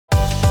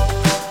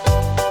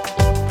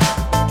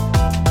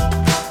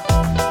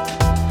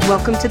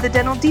Welcome to the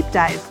Dental Deep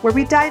Dive, where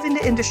we dive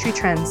into industry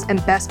trends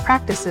and best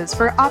practices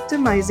for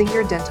optimizing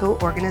your dental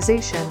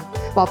organization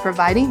while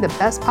providing the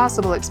best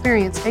possible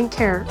experience and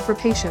care for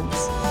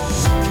patients.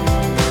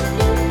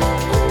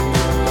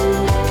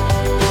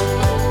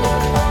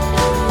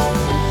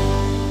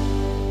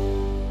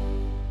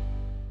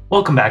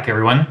 Welcome back,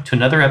 everyone, to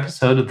another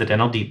episode of the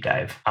Dental Deep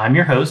Dive. I'm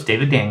your host,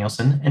 David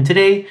Danielson, and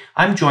today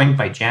I'm joined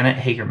by Janet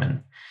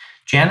Hagerman.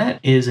 Janet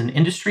is an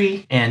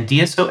industry and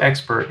DSO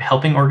expert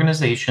helping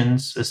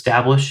organizations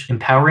establish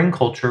empowering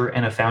culture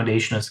and a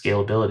foundation of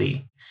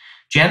scalability.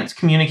 Janet's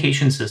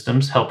communication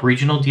systems help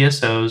regional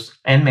DSOs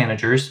and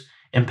managers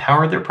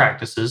empower their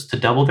practices to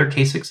double their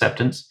case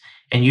acceptance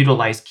and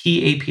utilize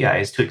key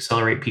APIs to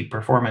accelerate peak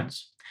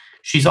performance.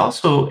 She's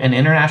also an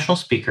international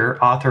speaker,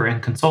 author,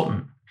 and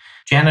consultant.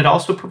 Janet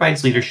also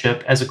provides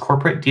leadership as a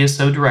corporate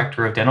DSO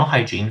director of dental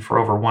hygiene for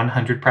over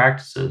 100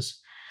 practices.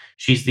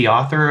 She's the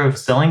author of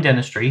Selling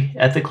Dentistry,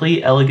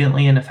 Ethically,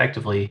 Elegantly, and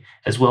Effectively,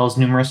 as well as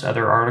numerous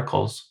other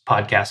articles,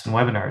 podcasts, and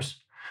webinars.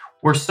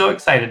 We're so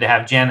excited to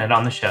have Janet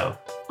on the show.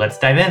 Let's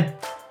dive in.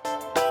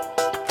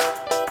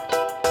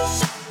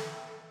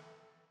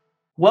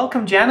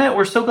 Welcome, Janet.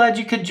 We're so glad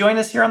you could join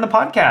us here on the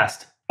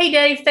podcast. Hey,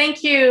 Dave.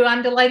 Thank you.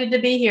 I'm delighted to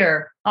be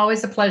here.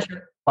 Always a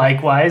pleasure.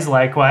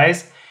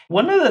 Likewise.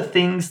 One of the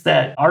things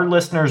that our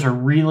listeners are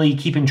really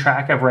keeping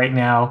track of right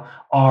now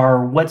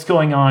are what's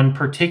going on,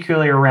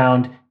 particularly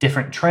around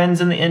different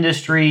trends in the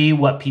industry,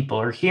 what people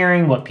are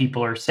hearing, what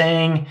people are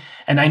saying.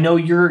 And I know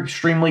you're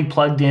extremely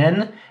plugged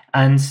in.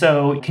 And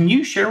so can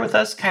you share with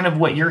us kind of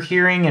what you're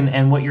hearing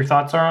and what your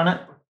thoughts are on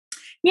it?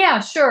 Yeah,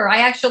 sure. I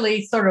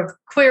actually sort of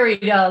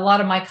queried a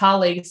lot of my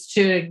colleagues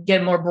to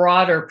get a more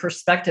broader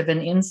perspective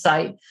and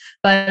insight,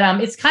 but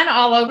it's kind of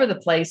all over the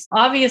place.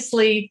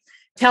 Obviously,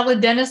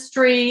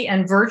 teledentistry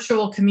and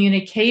virtual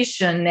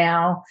communication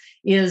now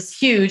is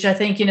huge. I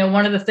think,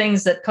 one of the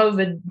things that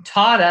COVID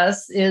taught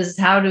us is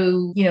how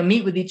to,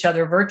 meet with each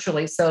other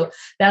virtually. So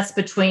that's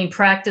between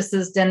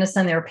practices, dentists,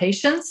 and their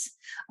patients.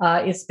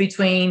 It's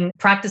between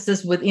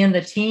practices within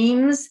the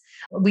teams.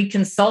 We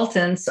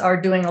consultants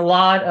are doing a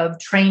lot of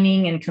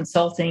training and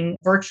consulting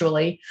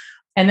virtually.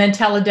 And then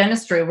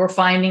teledentistry, we're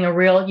finding a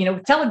real,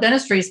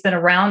 teledentistry has been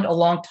around a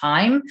long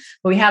time,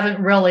 but we haven't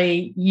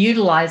really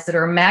utilized it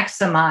or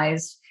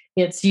maximized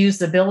its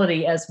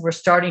usability as we're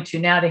starting to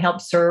now to help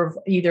serve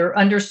either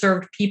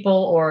underserved people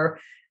or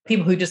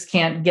people who just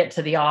can't get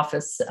to the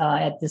office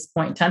at this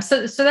point in time.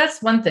 So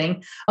that's one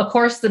thing. Of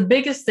course, the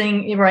biggest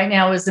thing right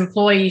now is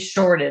employee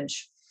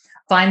shortage,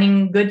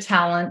 finding good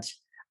talent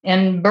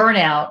and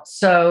burnout.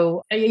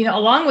 So,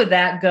 along with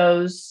that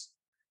goes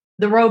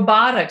the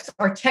robotics.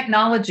 Our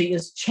technology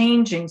is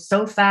changing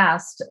so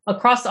fast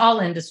across all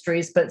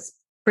industries, but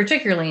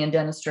particularly in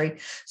dentistry.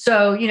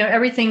 So,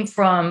 everything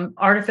from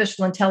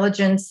artificial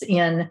intelligence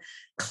in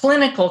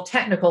clinical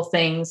technical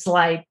things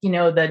like,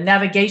 the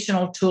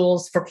navigational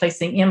tools for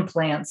placing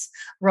implants,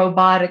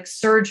 robotic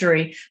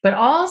surgery, but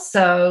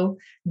also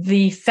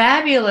the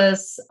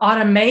fabulous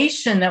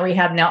automation that we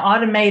have now,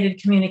 automated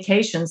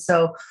communication.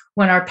 So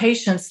when our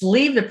patients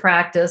leave the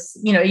practice,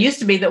 it used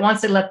to be that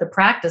once they left the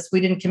practice, we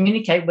didn't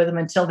communicate with them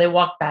until they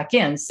walked back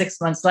in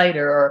 6 months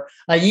later or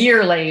a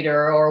year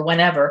later or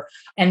whenever.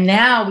 And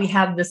now we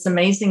have this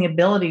amazing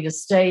ability to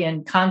stay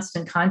in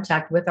constant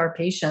contact with our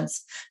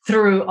patients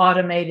through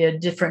automated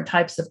different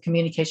types of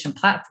communication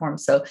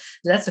platforms. So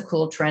that's a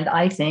cool trend,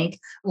 I think.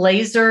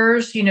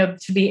 Lasers,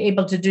 to be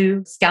able to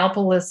do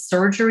scalpel-less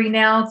surgery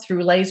now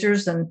through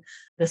lasers and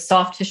the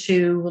soft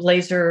tissue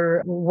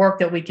laser work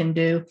that we can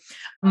do.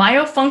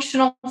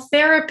 Myofunctional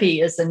therapy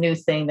is a new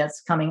thing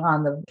that's coming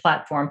on the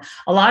platform.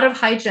 A lot of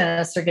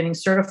hygienists are getting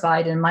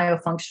certified in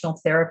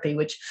myofunctional therapy,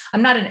 which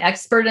I'm not an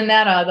expert in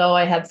that, although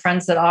I have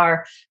friends that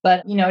are,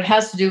 but it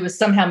has to do with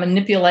somehow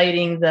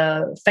manipulating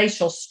the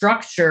facial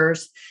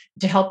structures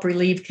to help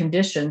relieve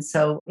conditions.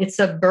 So it's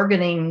a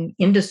burgeoning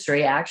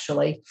industry,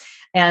 actually.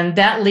 And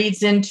that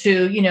leads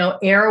into,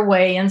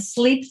 airway and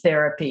sleep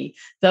therapy.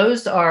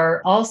 Those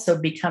are also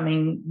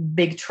becoming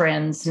big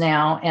trends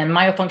now. And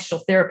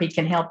myofunctional therapy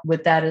can help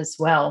with that as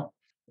well.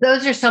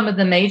 Those are some of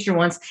the major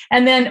ones.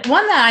 And then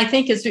one that I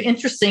think is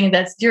interesting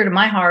that's dear to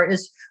my heart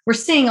is we're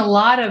seeing a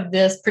lot of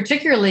this,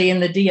 particularly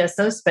in the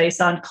DSO space,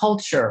 on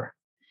culture.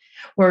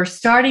 We're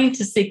starting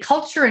to see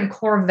culture and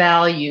core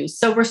values.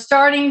 So we're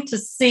starting to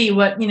see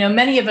what,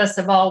 many of us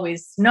have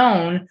always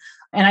known.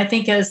 And I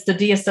think as the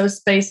DSO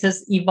space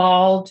has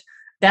evolved,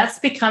 that's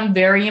become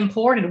very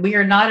important. We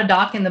are not a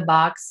doc in the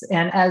box.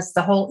 And as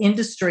the whole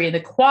industry,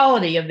 the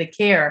quality of the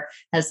care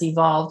has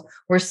evolved,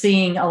 we're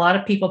seeing a lot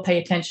of people pay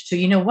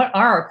attention to, what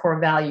are our core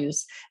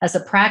values as a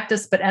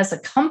practice, but as a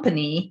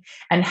company,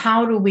 and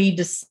how do we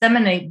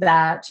disseminate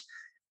that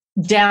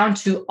down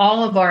to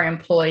all of our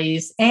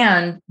employees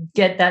and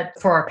get that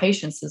for our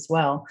patients as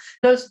well.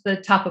 Those are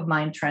the top of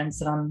mind trends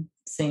that I'm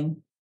seeing.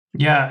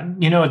 Yeah,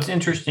 it's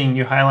interesting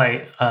you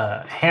highlight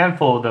a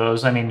handful of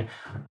those. I mean,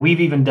 we've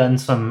even done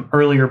some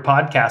earlier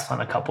podcasts on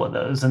a couple of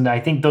those, and I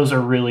think those are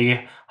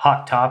really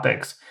hot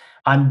topics.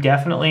 I'm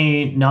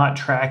definitely not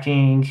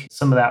tracking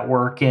some of that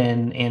work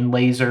in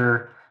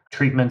laser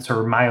treatments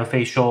or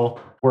myofascial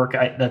work.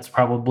 That's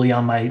probably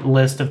on my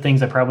list of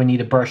things I probably need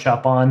to brush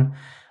up on.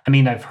 I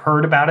mean, I've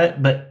heard about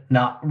it, but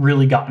not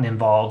really gotten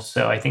involved.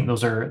 So I think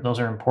those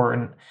are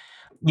important.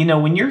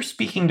 When you're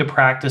speaking to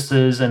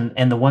practices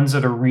and the ones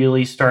that are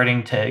really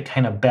starting to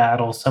kind of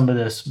battle some of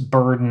this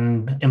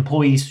burden,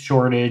 employee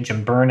shortage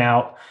and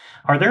burnout,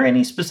 are there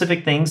any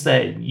specific things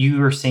that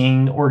you are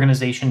seeing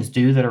organizations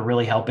do that are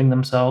really helping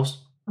themselves?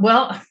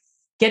 Well,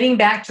 getting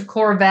back to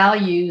core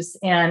values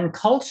and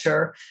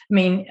culture, I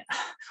mean,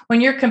 when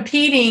you're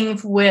competing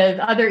with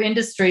other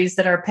industries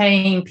that are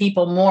paying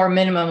people more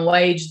minimum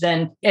wage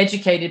than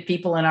educated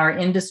people in our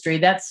industry,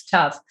 that's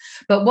tough.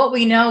 But what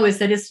we know is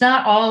that it's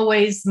not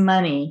always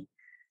money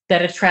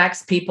that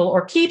attracts people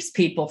or keeps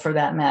people, for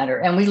that matter.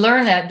 And we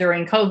learned that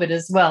during COVID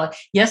as well.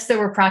 Yes, there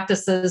were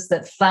practices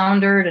that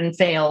floundered and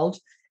failed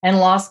and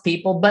lost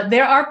people, but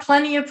there are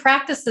plenty of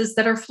practices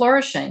that are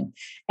flourishing.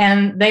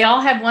 And they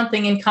all have one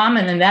thing in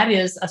common, and that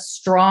is a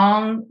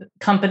strong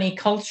company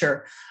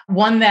culture,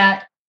 one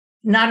that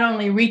not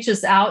only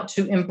reaches out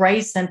to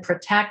embrace and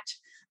protect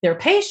their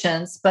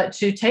patients, but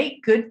to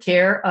take good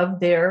care of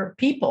their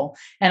people.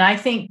 And I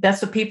think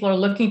that's what people are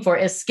looking for.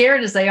 As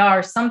scared as they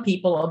are, some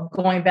people, of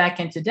going back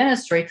into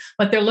dentistry,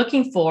 what they're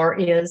looking for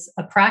is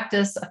a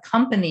practice, a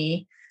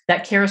company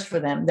that cares for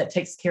them, that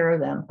takes care of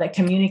them, that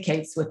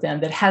communicates with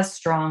them, that has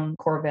strong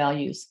core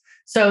values.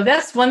 So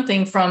that's one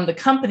thing from the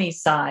company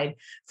side.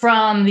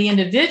 From the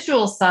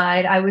individual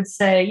side, I would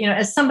say,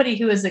 as somebody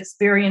who has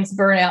experienced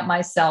burnout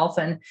myself,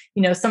 and,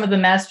 some of the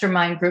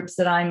mastermind groups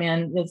that I'm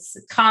in, it's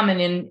common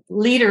in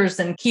leaders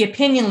and key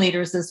opinion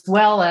leaders, as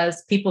well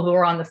as people who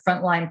are on the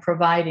front line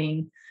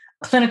providing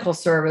clinical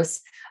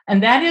service.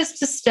 And that is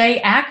to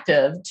stay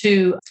active,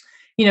 to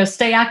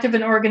stay active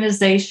in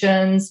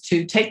organizations,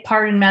 to take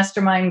part in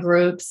mastermind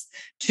groups,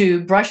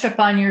 to brush up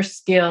on your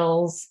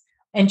skills,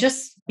 and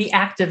just be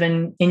active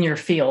in your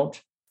field.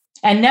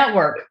 And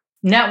network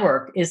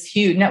is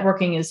huge.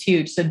 Networking is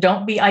huge. So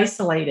don't be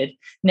isolated.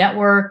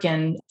 Network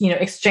and,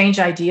 exchange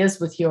ideas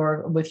with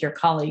your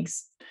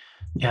colleagues.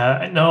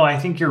 Yeah, no, I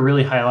think you're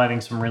really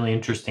highlighting some really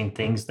interesting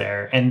things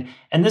there. And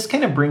this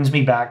kind of brings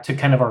me back to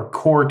kind of our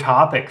core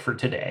topic for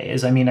today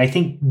is, I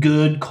think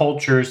good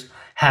cultures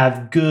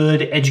have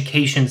good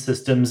education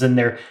systems, and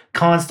they're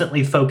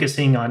constantly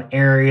focusing on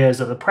areas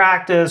of the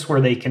practice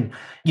where they can,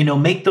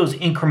 make those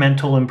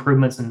incremental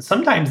improvements. And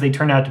sometimes they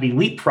turn out to be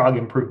leapfrog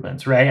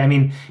improvements,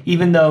 right?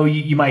 Even though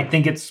you might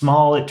think it's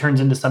small, it turns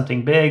into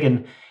something big.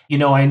 And,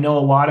 I know a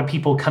lot of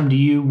people come to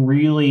you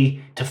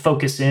really to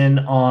focus in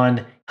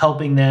on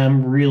helping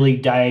them really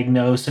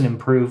diagnose and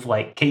improve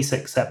like case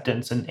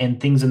acceptance and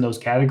things in those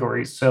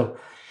categories. So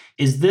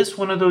is this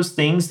one of those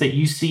things that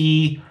you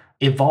see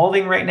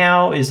evolving right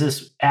now? Is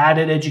this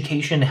added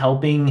education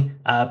helping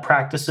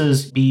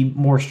practices be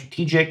more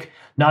strategic,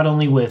 not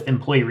only with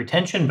employee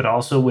retention, but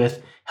also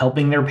with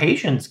helping their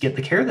patients get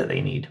the care that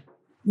they need?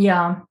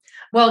 Yeah.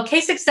 Well,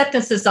 case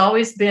acceptance has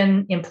always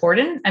been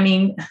important.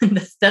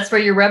 That's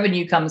where your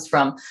revenue comes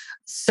from.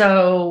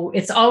 So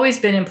it's always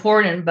been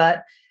important,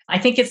 but I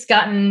think it's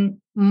gotten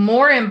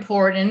more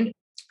important.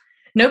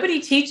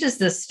 Nobody teaches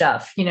this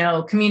stuff,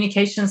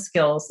 communication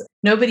skills.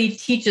 Nobody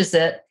teaches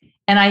it.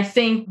 And I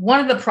think one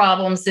of the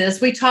problems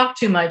is we talk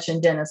too much in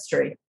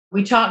dentistry.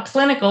 We talk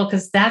clinical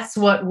because that's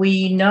what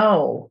we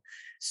know.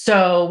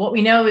 So what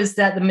we know is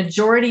that the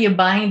majority of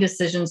buying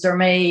decisions are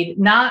made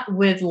not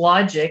with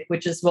logic,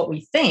 which is what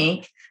we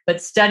think,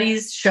 but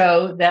studies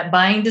show that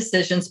buying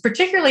decisions,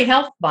 particularly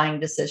health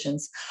buying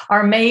decisions,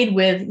 are made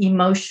with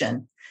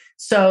emotion.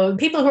 So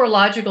people who are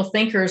logical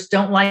thinkers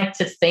don't like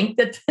to think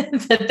that,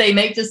 that they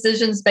make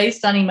decisions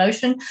based on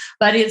emotion,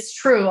 but it's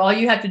true. All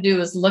you have to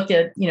do is look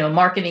at,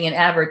 marketing and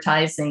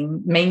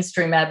advertising,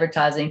 mainstream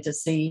advertising, to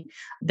see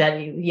that,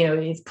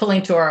 it's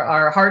pulling to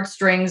our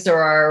heartstrings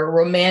or our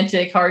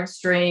romantic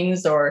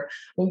heartstrings, or,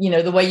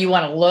 the way you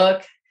want to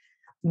look,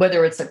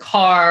 whether it's a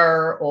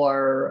car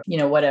or,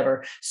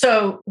 whatever.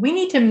 So we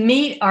need to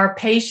meet our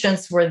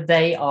patients where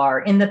they are.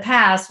 In the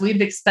past,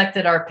 we've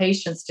expected our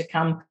patients to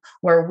come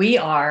where we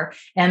are,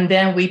 and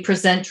then we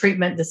present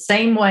treatment the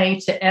same way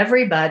to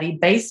everybody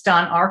based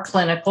on our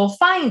clinical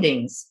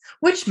findings,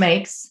 which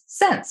makes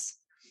sense,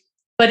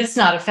 but it's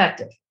not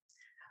effective.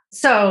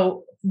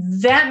 So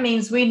that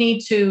means we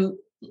need to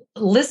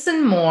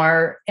listen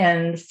more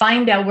and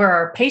find out where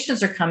our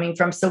patients are coming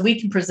from so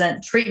we can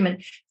present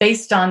treatment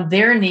based on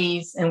their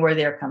needs and where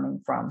they're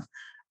coming from.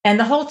 And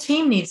the whole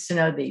team needs to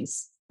know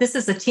these. This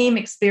is a team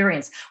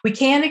experience. We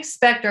can't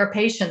expect our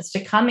patients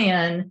to come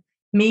in,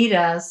 meet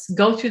us,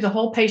 go through the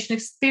whole patient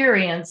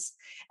experience,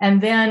 and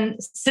then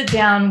sit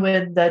down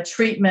with the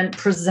treatment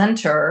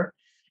presenter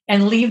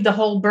and leave the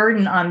whole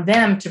burden on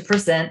them to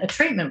present a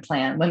treatment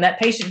plan when that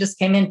patient just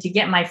came in to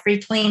get my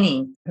free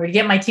cleaning or to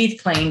get my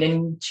teeth cleaned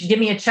and give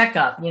me a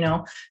checkup,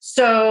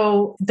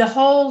 So the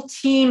whole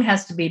team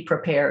has to be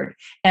prepared,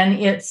 and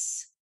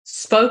it's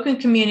spoken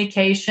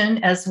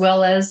communication as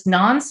well as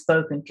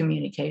non-spoken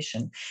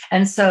communication.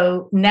 And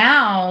so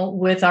now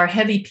with our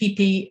heavy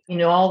PP,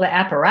 all the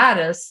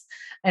apparatus,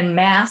 and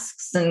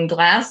masks and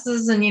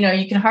glasses, and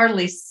you can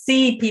hardly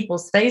see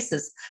people's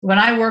faces. When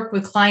I work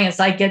with clients,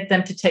 I get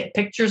them to take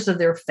pictures of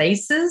their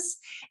faces,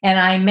 and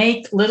I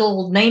make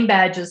little name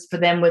badges for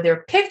them with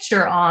their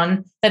picture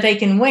on that they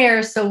can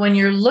wear. So when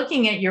you're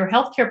looking at your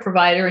healthcare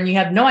provider and you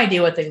have no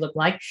idea what they look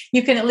like,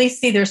 you can at least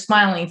see their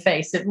smiling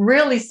face. It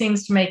really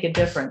seems to make a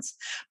difference.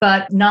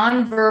 But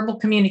nonverbal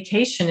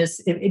communication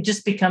it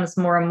just becomes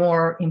more and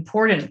more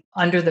important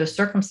under those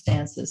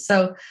circumstances.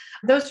 So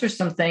those are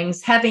some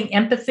things. Having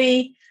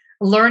empathy,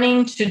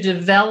 learning to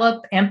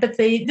develop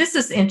empathy. This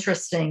is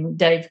interesting,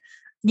 Dave.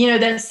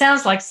 That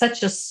sounds like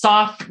such a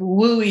soft,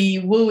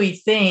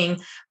 wooey thing.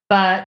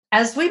 But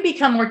as we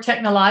become more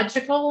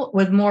technological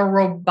with more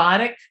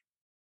robotic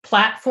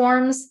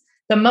platforms,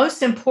 the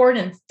most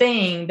important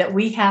thing that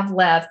we have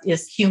left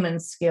is human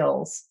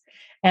skills.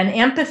 And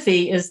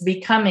empathy is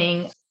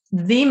becoming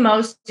the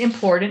most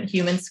important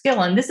human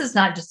skill. And this is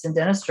not just in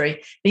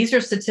dentistry. These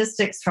are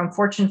statistics from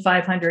Fortune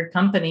 500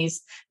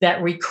 companies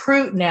that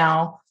recruit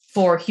now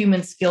for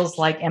human skills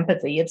like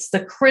empathy. It's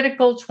the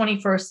critical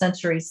 21st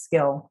century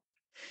skill.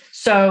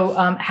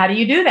 So how do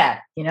you do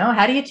that?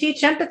 How do you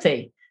teach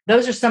empathy?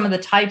 Those are some of the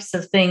types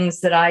of things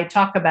that I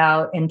talk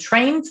about and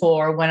train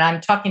for when I'm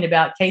talking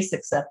about case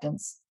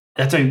acceptance.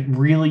 That's a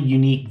really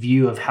unique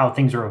view of how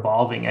things are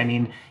evolving. I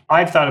mean,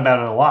 I've thought about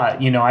it a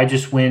lot. I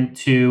just went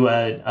to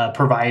a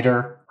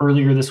provider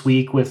earlier this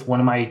week with one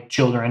of my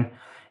children,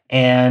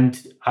 and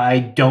I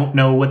don't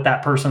know what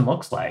that person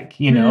looks like,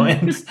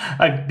 and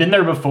I've been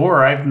there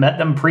before. I've met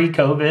them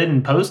pre-COVID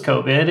and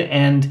post-COVID,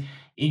 and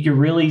you're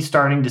really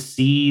starting to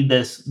see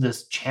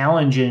this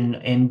challenge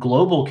in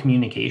global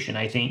communication,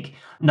 I think,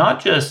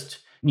 not just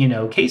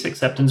case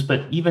acceptance,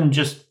 but even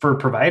just for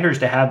providers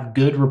to have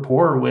good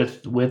rapport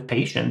with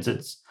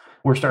patients.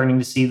 We're starting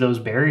to see those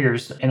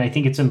barriers. And I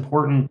think it's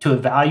important to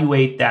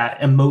evaluate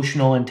that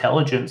emotional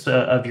intelligence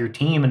of your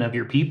team and of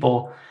your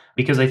people,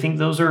 because I think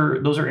those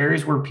are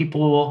areas where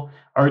people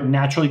are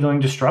naturally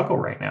going to struggle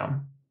right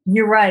now.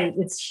 You're right.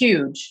 It's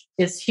huge.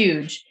 It's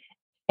huge.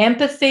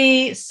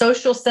 Empathy,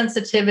 social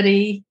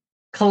sensitivity,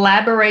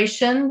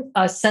 collaboration,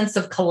 a sense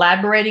of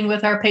collaborating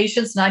with our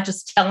patients, not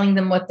just telling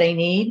them what they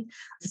need.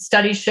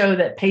 Studies show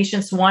that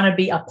patients want to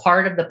be a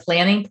part of the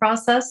planning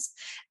process,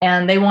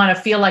 and they want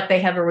to feel like they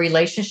have a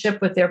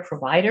relationship with their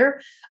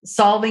provider,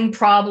 solving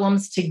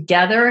problems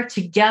together.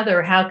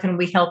 Together, how can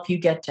we help you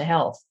get to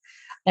health?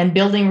 And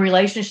building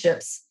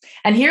relationships.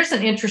 And here's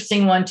an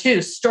interesting one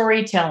too,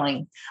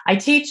 storytelling. I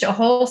teach a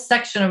whole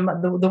section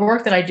of the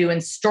work that I do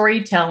in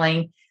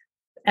storytelling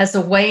as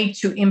a way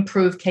to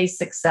improve case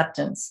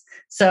acceptance.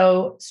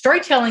 So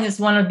storytelling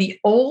is one of the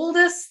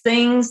oldest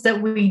things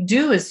that we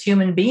do as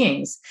human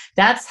beings.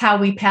 That's how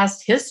we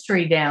passed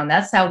history down.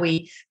 That's how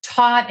we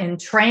taught and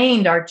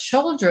trained our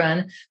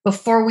children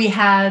before we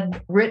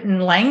had written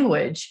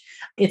language.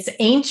 It's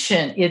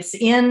ancient. It's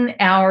in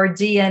our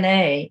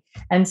DNA.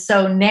 And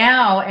so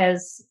now,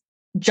 as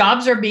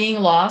jobs are being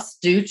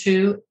lost due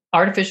to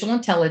artificial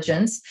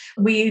intelligence,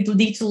 we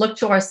need to look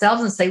to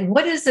ourselves and say,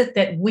 what is it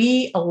that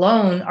we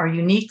alone are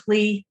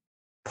uniquely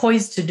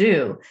poised to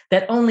do,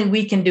 that only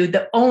we can do,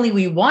 that only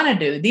we want to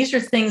do? These are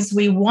things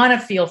we want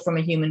to feel from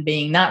a human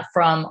being, not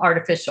from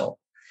artificial.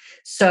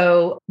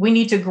 So we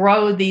need to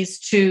grow these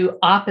two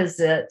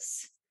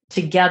opposites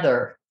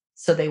together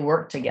so they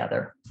work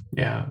together.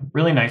 Yeah,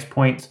 really nice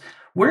points.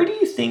 Where do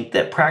you think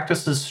that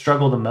practices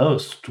struggle the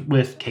most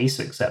with case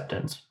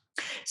acceptance?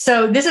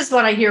 So this is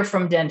what I hear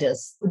from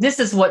dentists. This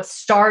is what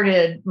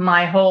started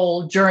my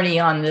whole journey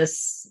on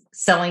this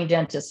selling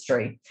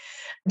dentistry.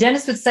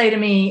 Dentists would say to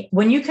me,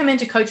 when you come in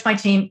to coach my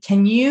team,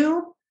 can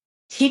you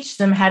teach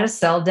them how to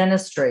sell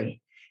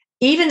dentistry?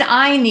 Even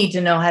I need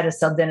to know how to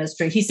sell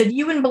dentistry. He said,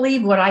 you wouldn't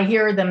believe what I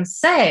hear them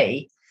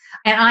say.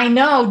 And I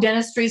know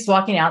dentistry is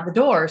walking out the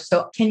door.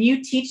 So can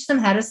you teach them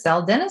how to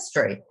sell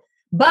dentistry?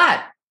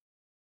 But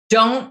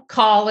don't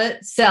call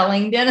it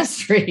selling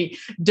dentistry.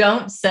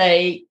 Don't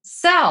say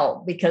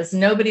sell, because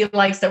nobody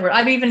likes that word.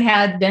 I've even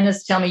had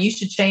dentists tell me, you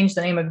should change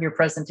the name of your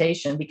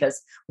presentation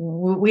because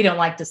we don't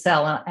like to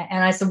sell.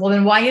 And I said, well,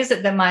 then why is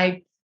it that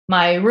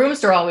my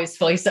rooms are always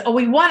full? He said, oh,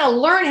 we want to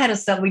learn how to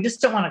sell. We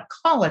just don't want to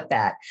call it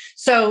that.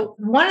 So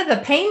one of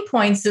the pain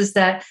points is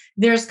that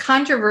there's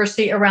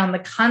controversy around the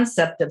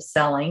concept of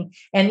selling,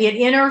 and it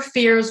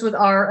interferes with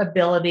our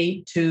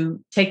ability to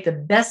take the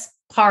best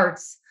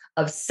parts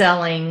of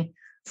selling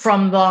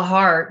from the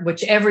heart,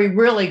 which every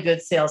really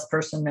good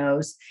salesperson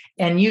knows,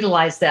 and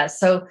utilize that.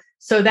 So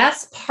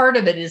that's part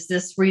of it, is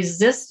this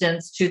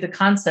resistance to the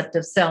concept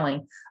of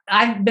selling.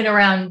 I've been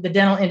around the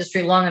dental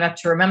industry long enough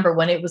to remember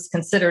when it was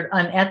considered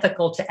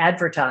unethical to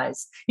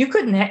advertise. You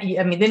couldn't,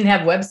 didn't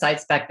have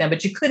websites back then,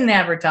 but you couldn't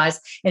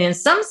advertise. And in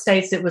some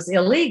states, it was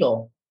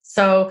illegal.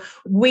 So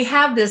we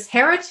have this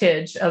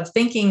heritage of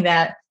thinking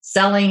that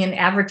selling and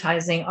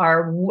advertising,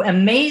 our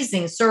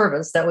amazing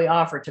service that we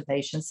offer to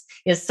patients,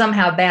 is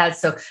somehow bad.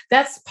 So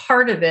that's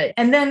part of it.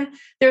 And then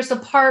there's a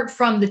part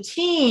from the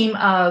team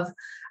of,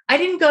 I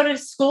didn't go to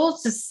school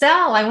to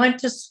sell. I went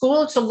to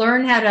school to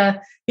learn how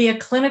to be a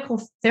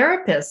clinical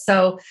therapist.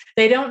 So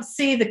they don't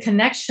see the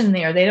connection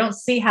there. They don't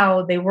see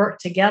how they work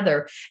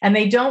together. And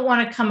they don't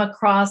want to come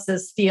across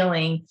as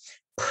feeling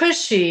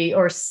pushy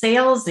or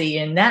salesy.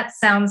 And that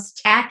sounds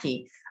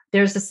tacky.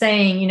 There's a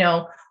saying,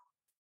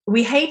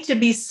 we hate to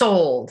be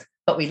sold,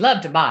 but we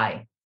love to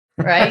buy.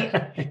 Right.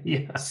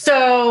 Yeah.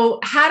 So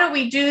how do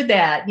we do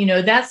that?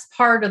 That's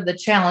part of the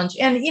challenge.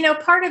 And,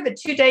 part of it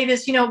too, Dave,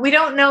 is, we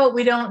don't know what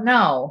we don't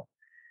know.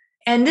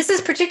 And this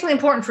is particularly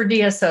important for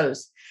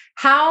DSOs.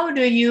 How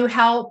do you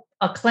help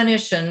a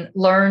clinician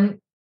learn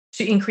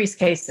to increase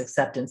case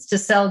acceptance, to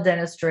sell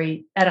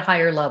dentistry at a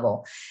higher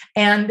level?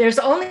 And there's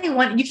only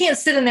one, you can't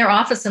sit in their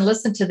office and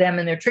listen to them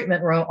in their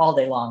treatment room all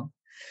day long,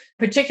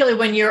 particularly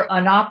when you're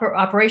an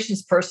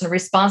operations person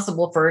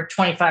responsible for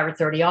 25 or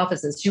 30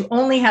 offices. You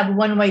only have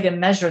one way to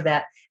measure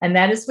that, and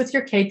that is with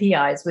your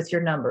KPIs, with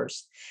your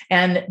numbers.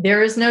 And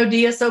there is no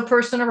DSO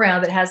person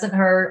around that hasn't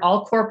heard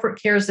all corporate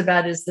cares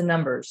about is the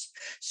numbers.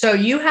 So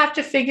you have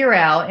to figure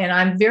out, and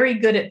I'm very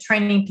good at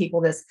training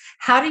people this,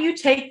 how do you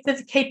take the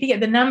KPI,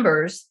 the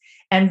numbers,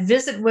 and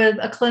visit with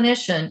a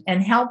clinician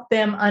and help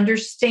them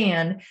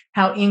understand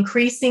how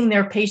increasing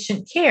their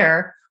patient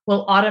care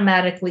will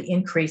automatically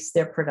increase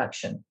their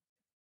production.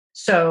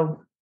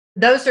 So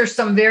those are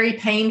some very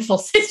painful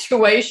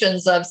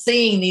situations of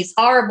seeing these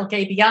horrible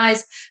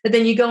KPIs, but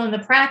then you go in the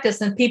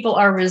practice and people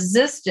are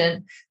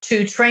resistant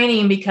to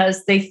training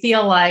because they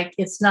feel like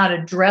it's not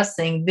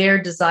addressing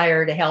their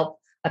desire to help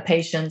a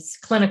patient's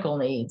clinical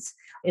needs.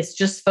 It's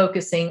just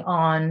focusing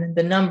on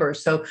the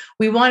numbers. So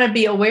we want to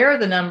be aware of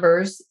the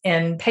numbers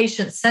and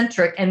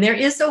patient-centric, and there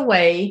is a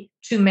way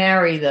to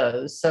marry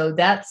those. So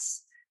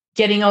that's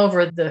getting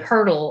over the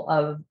hurdle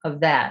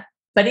of that.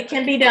 But it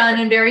can be done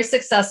and very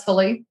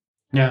successfully.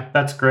 Yeah,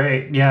 that's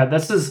great. Yeah,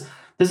 this is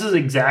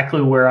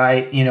exactly where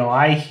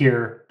I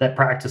hear that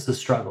practices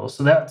struggle.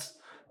 So that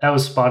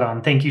was spot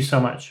on. Thank you so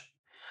much.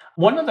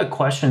 One of the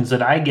questions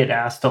that I get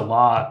asked a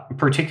lot,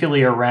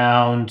 particularly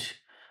around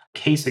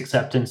case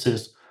acceptance,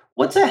 is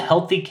what's a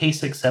healthy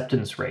case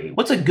acceptance rate?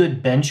 What's a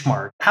good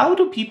benchmark? How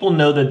do people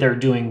know that they're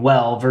doing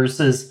well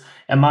versus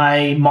am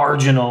I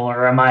marginal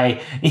or am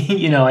I,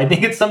 I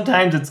think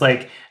sometimes it's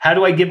like, how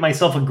do I give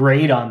myself a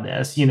grade on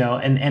this?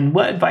 And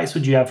what advice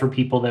would you have for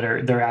people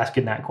they're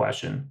asking that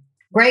question?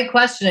 Great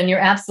question. And you're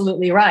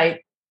absolutely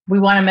right. We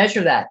want to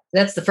measure that.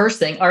 That's the first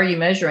thing. Are you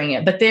measuring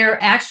it? But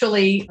there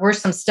actually were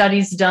some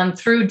studies done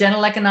through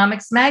Dental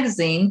Economics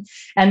magazine,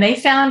 and they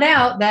found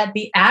out that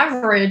the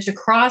average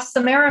across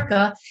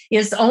America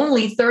is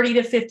only 30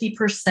 to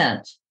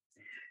 50%.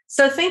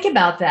 So think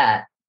about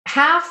that.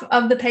 Half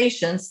of the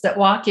patients that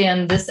walk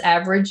in this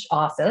average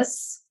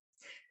office,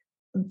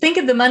 think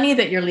of the money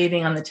that you're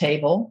leaving on the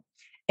table.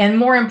 And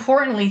more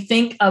importantly,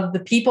 think of the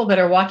people that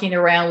are walking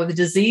around with a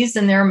disease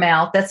in their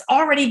mouth that's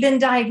already been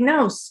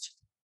diagnosed.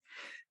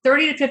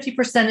 30 to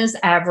 50% is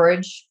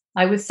average.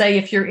 I would say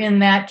if you're in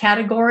that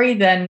category,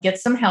 then get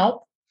some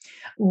help.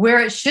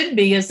 Where it should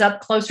be is up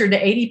closer to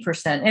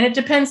 80%. And it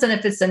depends on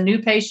if it's a new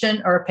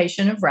patient or a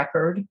patient of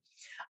record.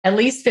 At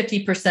least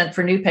 50%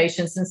 for new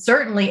patients, and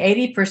certainly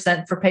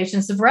 80% for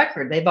patients of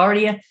record. They've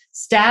already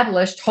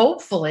established,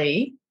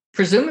 hopefully,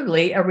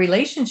 presumably, a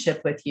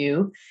relationship with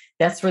you.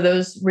 That's where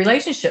those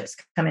relationships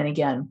come in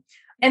again.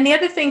 And the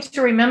other thing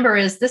to remember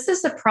is this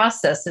is a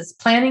process. It's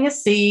planting a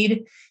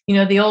seed.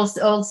 The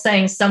old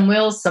saying, some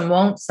will, some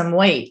won't, some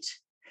wait.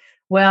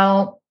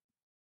 Well,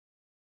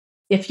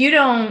 if you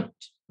don't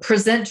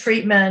present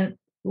treatment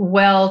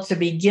well to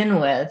begin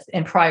with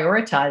and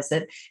prioritize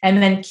it,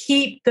 and then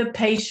keep the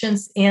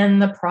patients in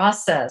the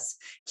process,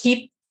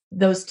 keep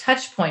those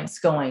touch points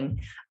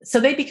going so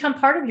they become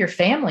part of your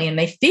family and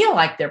they feel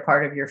like they're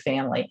part of your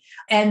family.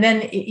 And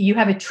then you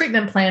have a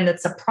treatment plan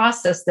that's a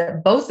process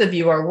that both of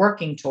you are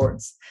working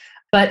towards.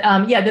 But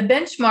the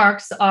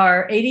benchmarks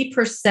are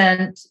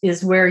 80%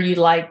 is where you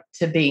like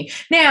to be.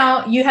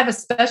 Now, you have a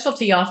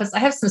specialty office. I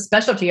have some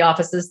specialty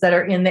offices that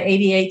are in the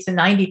 88 to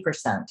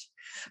 90%.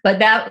 But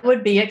that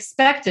would be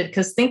expected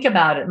because think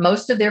about it.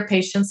 Most of their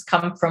patients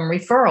come from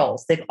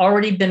referrals. They've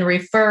already been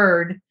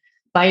referred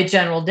by a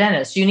general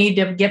dentist. You need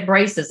to get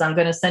braces. I'm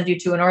going to send you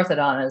to an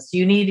orthodontist.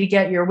 You need to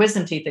get your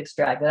wisdom teeth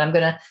extracted. I'm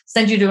going to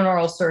send you to an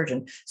oral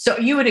surgeon. So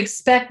you would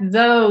expect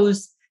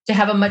those to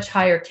have a much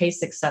higher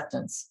case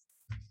acceptance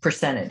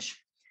percentage.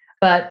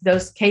 But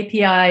those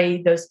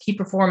KPI, those key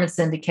performance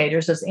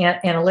indicators, those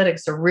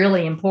analytics are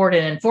really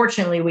important. And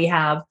fortunately, we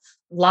have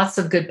lots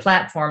of good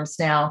platforms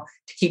now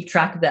to keep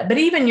track of that. But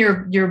even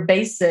your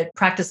basic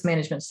practice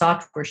management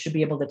software should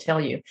be able to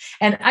tell you.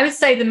 And I would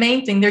say the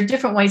main thing, there are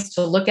different ways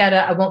to look at it.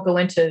 I won't go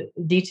into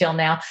detail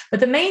now, but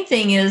the main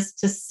thing is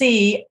to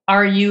see,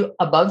 are you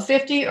above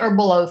 50 or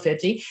below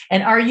 50?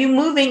 And are you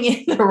moving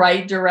in the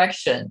right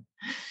direction?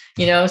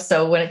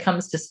 So when it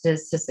comes to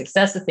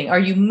success, the thing, are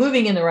you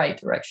moving in the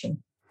right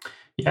direction?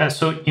 Yeah.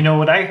 So,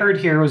 what I heard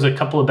here was a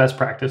couple of best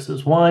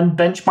practices. One,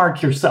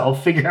 benchmark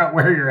yourself, figure out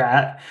where you're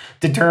at,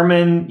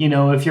 determine,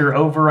 if you're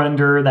over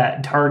under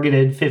that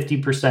targeted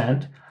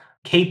 50%,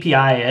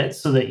 KPI it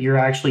so that you're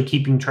actually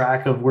keeping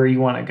track of where you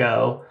want to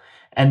go.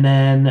 And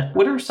then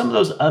what are some of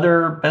those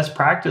other best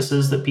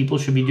practices that people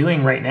should be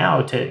doing right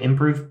now to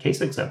improve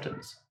case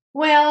acceptance?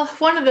 Well,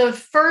 one of the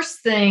first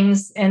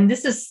things, and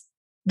this is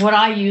what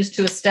I use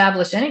to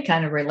establish any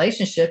kind of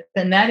relationship,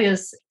 and that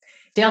is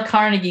Dale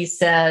Carnegie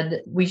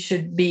said we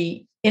should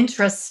be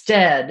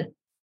interested,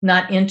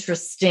 not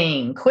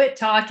interesting. Quit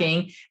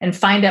talking and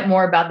find out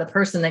more about the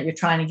person that you're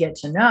trying to get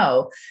to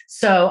know.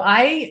 So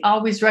I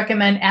always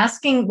recommend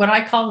asking what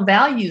I call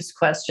values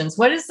questions.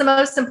 What is the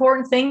most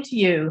important thing to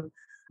you?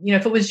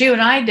 If it was you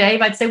and I,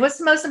 Dave, I'd say, what's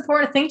the most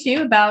important thing to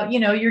you about,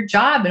 your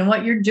job and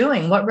what you're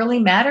doing? What really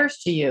matters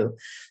to you?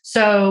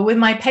 So with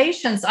my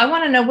patients, I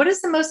want to know, what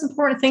is the most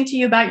important thing to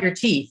you about your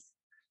teeth?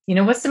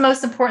 What's the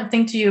most important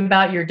thing to you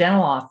about your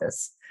dental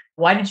office?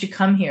 Why did you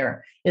come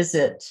here? Is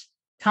it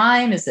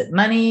time? Is it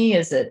money?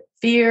 Is it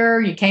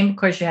fear? You came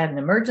because you had an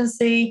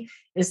emergency?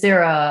 Is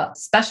there a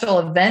special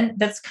event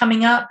that's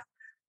coming up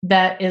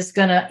that is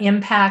going to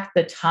impact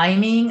the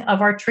timing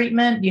of our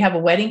treatment? Do you have a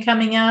wedding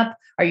coming up?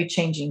 Are you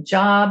changing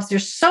jobs?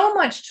 There's so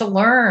much to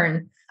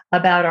learn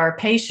about our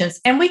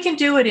patients, and we can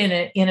do it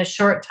in a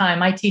short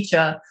time. I teach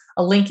a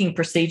linking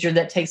procedure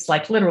that takes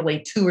like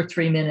literally 2 or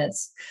 3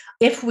 minutes.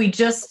 If we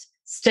just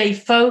stay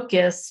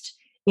focused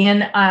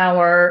in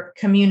our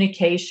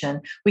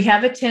communication, we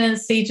have a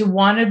tendency to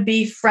want to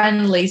be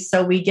friendly,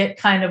 so we get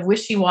kind of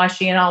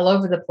wishy-washy and all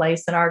over the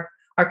place, and our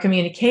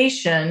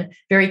communication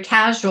very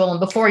casual, and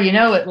before you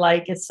know it,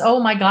 like it's, oh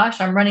my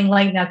gosh, I'm running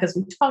late now because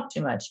we talk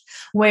too much.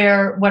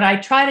 Where what I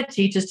try to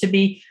teach is to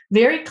be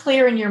very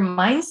clear in your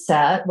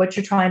mindset, what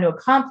you're trying to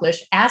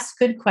accomplish, ask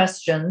good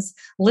questions,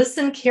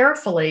 listen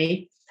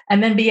carefully,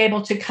 and then be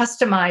able to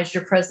customize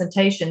your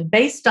presentation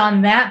based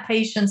on that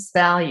patient's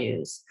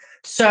values.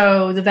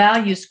 So the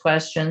values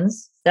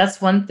questions,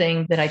 that's one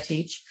thing that I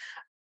teach.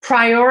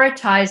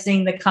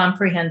 Prioritizing the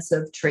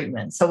comprehensive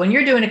treatment. So when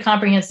you're doing a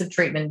comprehensive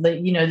treatment, the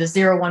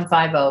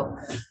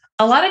 0150,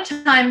 a lot of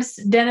times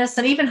dentists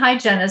and even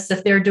hygienists,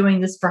 if they're doing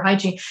this for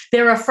hygiene,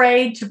 they're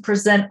afraid to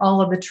present all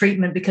of the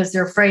treatment because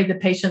they're afraid the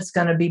patient's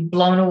going to be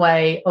blown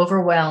away,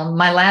 overwhelmed.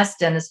 My last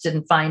dentist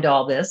didn't find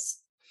all this.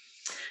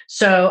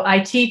 So I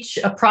teach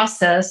a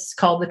process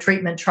called the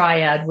treatment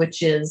triad,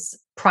 which is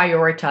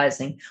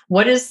prioritizing.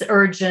 What is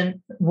urgent?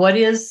 What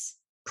is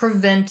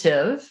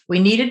preventive? We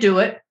need to do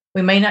it.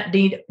 We may not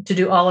need to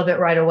do all of it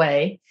right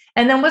away.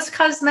 And then what's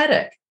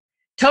cosmetic?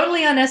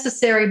 Totally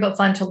unnecessary, but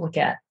fun to look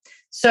at.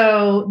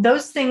 So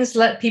those things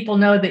let people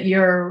know that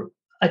you're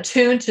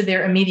attuned to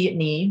their immediate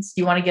needs.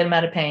 You want to get them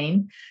out of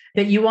pain,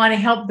 that you want to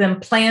help them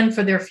plan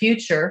for their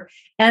future,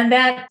 and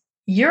that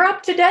you're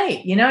up to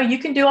date. You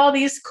can do all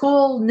these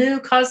cool new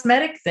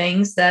cosmetic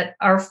things that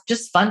are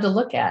just fun to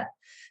look at.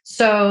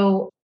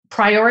 So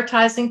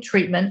prioritizing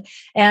treatment.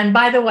 And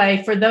by the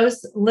way, for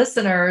those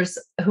listeners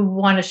who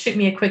want to shoot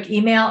me a quick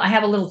email, I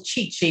have a little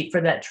cheat sheet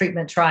for that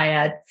treatment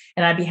triad,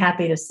 and I'd be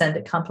happy to send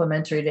it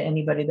complimentary to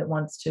anybody that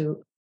wants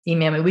to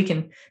email me. We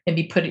can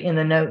maybe put it in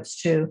the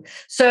notes too.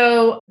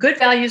 So good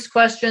values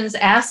questions,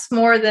 ask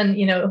more than,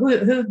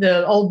 who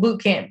the old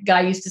boot camp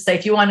guy used to say,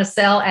 if you want to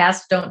sell,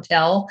 ask, don't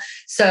tell.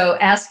 So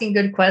asking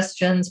good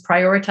questions,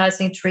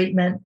 prioritizing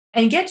treatment,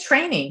 and get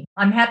training.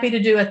 I'm happy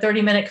to do a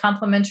 30-minute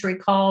complimentary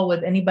call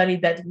with anybody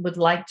that would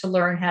like to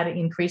learn how to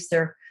increase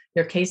their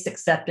case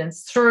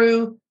acceptance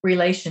through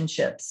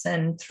relationships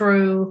and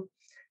through,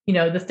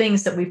 the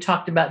things that we've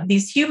talked about,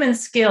 these human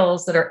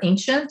skills that are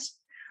ancient,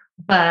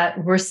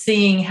 but we're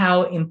seeing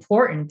how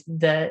important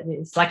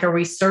it's like a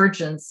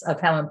resurgence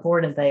of how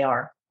important they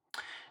are.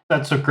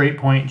 That's a great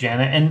point,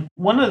 Janet. And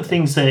one of the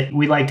things that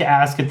we like to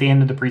ask at the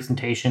end of the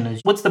presentation is,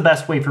 what's the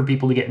best way for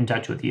people to get in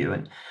touch with you?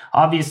 And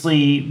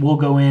obviously, we'll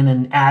go in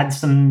and add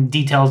some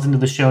details into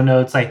the show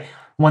notes.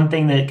 One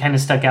thing that kind of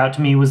stuck out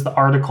to me was the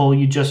article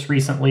you just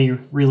recently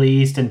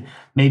released, and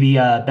maybe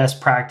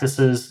best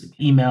practices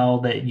email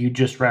that you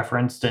just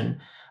referenced. And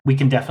we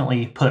can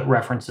definitely put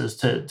references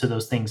to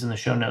those things in the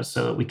show notes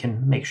so that we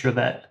can make sure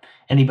that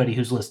anybody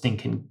who's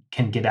listening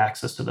can get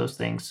access to those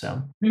things.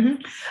 So.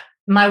 Mm-hmm.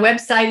 My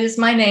website is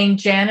my name,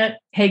 Janet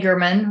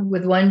Hagerman,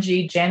 with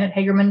 1G,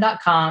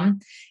 janethagerman.com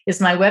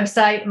is my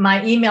website.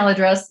 My email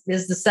address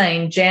is the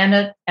same,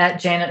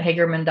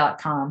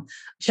 janet@janethagerman.com.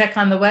 Check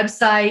on the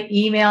website,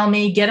 email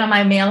me, get on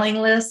my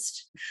mailing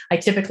list. I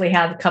typically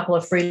have a couple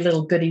of free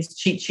little goodies,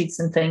 cheat sheets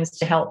and things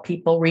to help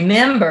people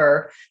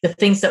remember the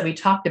things that we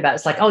talked about.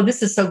 It's like, oh,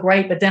 this is so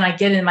great, but then I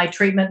get in my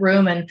treatment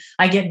room and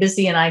I get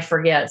busy and I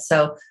forget.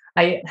 So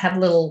I have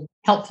little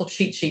helpful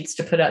cheat sheets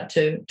to put up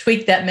to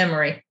tweak that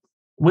memory.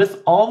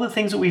 With all the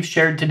things that we've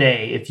shared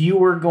today, if you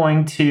were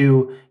going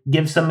to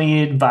give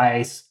somebody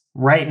advice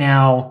right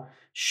now,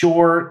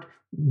 short,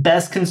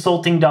 best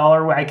consulting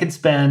dollar I could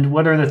spend,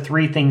 what are the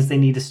 3 things they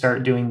need to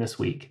start doing this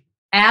week?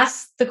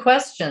 Ask the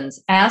questions,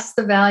 ask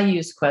the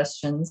values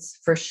questions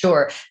for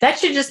sure. That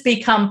should just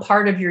become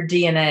part of your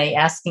DNA,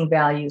 asking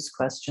values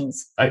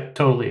questions. I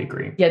totally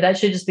agree. Yeah, that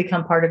should just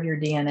become part of your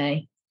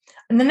DNA.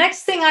 And the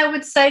next thing I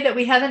would say that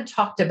we haven't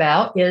talked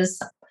about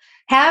is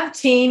have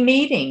team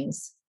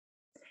meetings.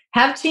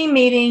 Have team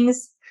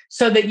meetings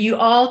so that you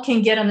all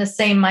can get on the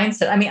same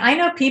mindset. I mean, I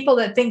know people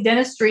that think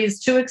dentistry is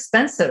too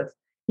expensive.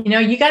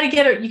 You got to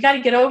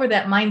get over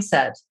that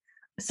mindset.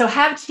 So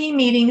have team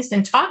meetings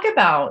and talk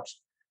about,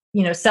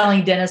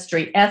 selling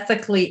dentistry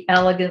ethically,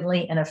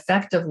 elegantly, and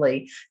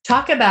effectively.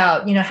 Talk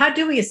about, how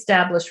do we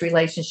establish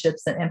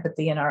relationships and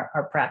empathy in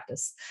our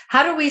practice?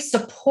 How do we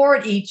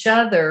support each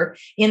other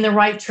in the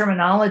right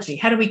terminology?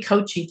 How do we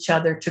coach each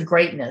other to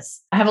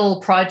greatness? I have a little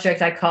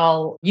project I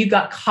call You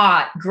Got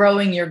Caught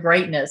Growing Your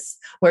Greatness,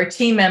 where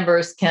team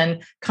members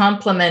can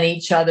compliment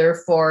each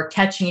other for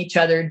catching each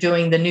other,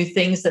 doing the new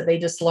things that they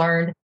just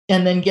learned,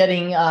 and then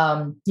getting,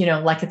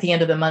 like at the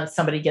end of the month,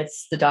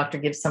 the doctor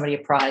gives somebody a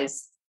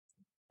prize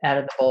out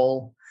of the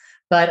bowl.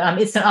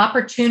 But it's an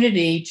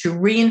opportunity to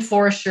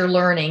reinforce your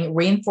learning,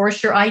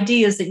 reinforce your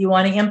ideas that you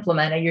want to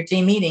implement at your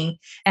team meeting,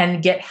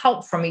 and get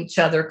help from each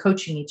other,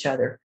 coaching each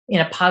other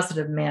in a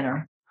positive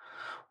manner.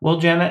 Well,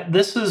 Janet,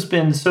 this has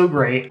been so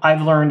great.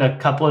 I've learned a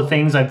couple of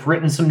things. I've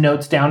written some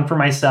notes down for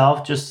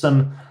myself, just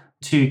some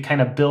to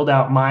kind of build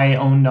out my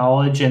own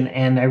knowledge.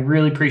 And I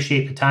really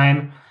appreciate the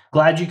time.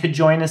 Glad you could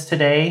join us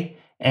today,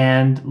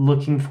 and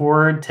looking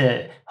forward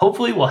to,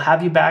 hopefully we'll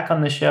have you back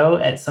on the show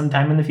at some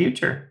time in the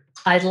future.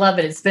 I'd love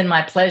it. It's been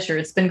my pleasure.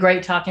 It's been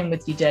great talking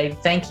with you, Dave.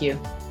 Thank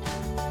you.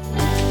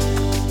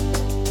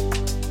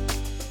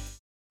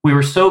 We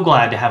were so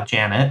glad to have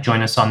Janet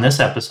join us on this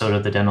episode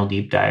of the Dental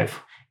Deep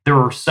Dive. There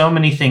were so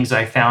many things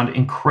I found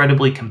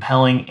incredibly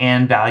compelling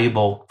and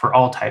valuable for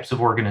all types of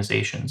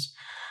organizations.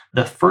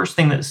 The first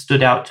thing that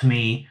stood out to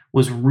me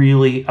was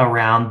really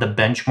around the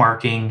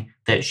benchmarking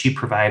that she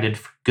provided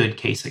for good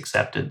case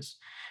acceptance.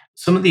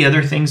 Some of the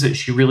other things that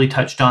she really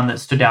touched on that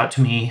stood out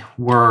to me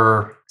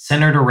were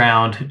centered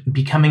around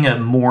becoming a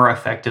more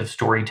effective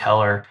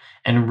storyteller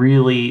and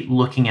really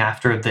looking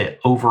after the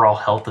overall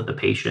health of the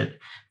patient,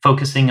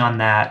 focusing on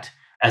that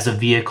as a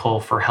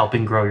vehicle for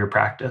helping grow your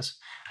practice.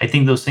 I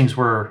think those things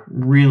were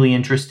really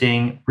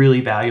interesting,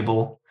 really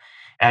valuable.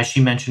 As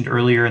she mentioned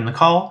earlier in the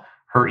call,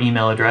 her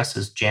email address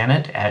is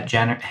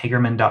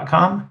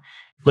janet@janethagerman.com.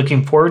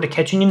 Looking forward to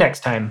catching you next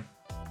time.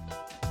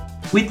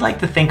 We'd like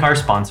to thank our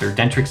sponsor,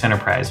 Dentrix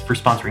Enterprise, for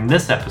sponsoring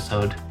this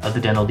episode of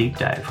the Dental Deep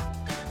Dive.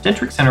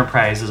 Dentrix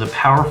Enterprise is a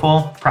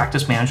powerful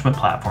practice management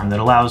platform that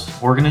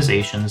allows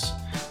organizations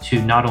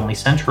to not only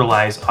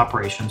centralize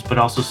operations, but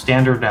also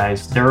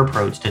standardize their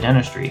approach to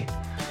dentistry.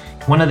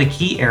 One of the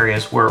key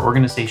areas where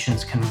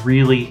organizations can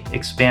really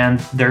expand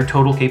their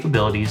total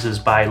capabilities is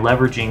by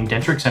leveraging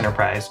Dentrix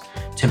Enterprise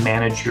to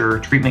manage your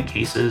treatment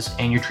cases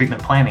and your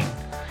treatment planning.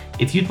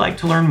 If you'd like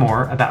to learn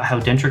more about how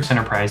Dentrix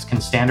Enterprise can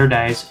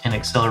standardize and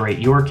accelerate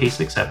your case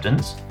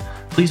acceptance,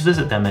 please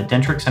visit them at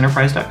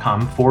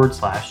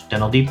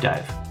dentrixenterprise.com/dental deep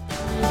dive.